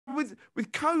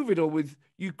with COVID or with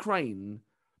Ukraine,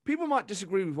 people might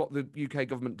disagree with what the UK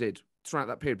government did throughout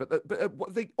that period, but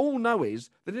what they all know is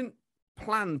they didn't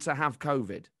plan to have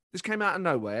COVID. This came out of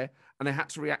nowhere, and they had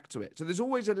to react to it. So there's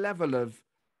always a level of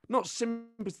not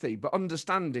sympathy, but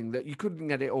understanding that you couldn't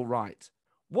get it all right.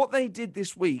 What they did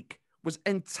this week was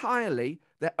entirely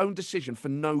their own decision for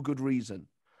no good reason.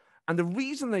 And the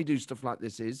reason they do stuff like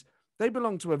this is they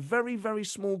belong to a very, very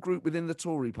small group within the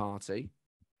Tory party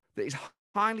that is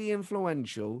highly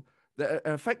influential, that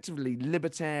are effectively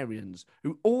libertarians,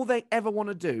 who all they ever want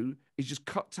to do is just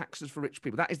cut taxes for rich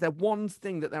people. That is their one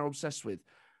thing that they're obsessed with.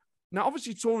 Now,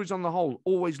 obviously, Tories on the whole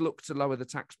always look to lower the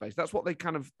tax base. That's what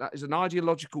that is an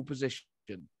ideological position.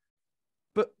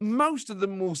 But most of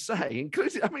them will say,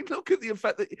 including, I mean, look at the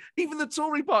effect that even the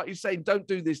Tory party is saying, don't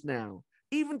do this now.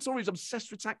 Even Tories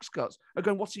obsessed with tax cuts are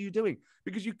going, what are you doing?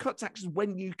 Because you cut taxes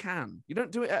when you can. You don't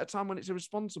do it at a time when it's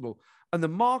irresponsible. And the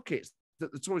markets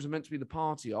that the Tories are meant to be the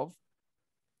party of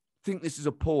think this is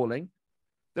appalling.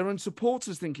 Their own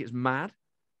supporters think it's mad.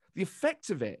 The effect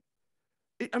of it,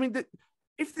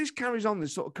 if this carries on,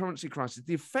 this sort of currency crisis,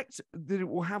 the effect that it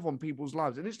will have on people's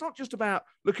lives, and it's not just about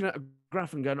looking at a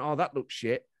graph and going, oh, that looks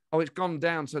shit. Oh, it's gone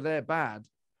down, so they're bad.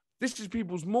 This is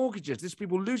people's mortgages. This is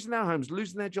people losing their homes,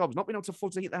 losing their jobs, not being able to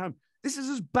afford to heat their home. This is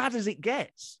as bad as it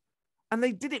gets. And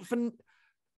they did it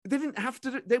they didn't have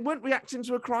to, they weren't reacting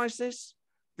to a crisis.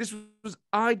 This was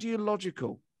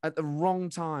ideological at the wrong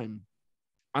time.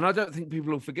 And I don't think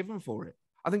people will forgive them for it.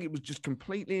 I think it was just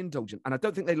completely indulgent. And I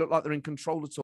don't think they look like they're in control at all.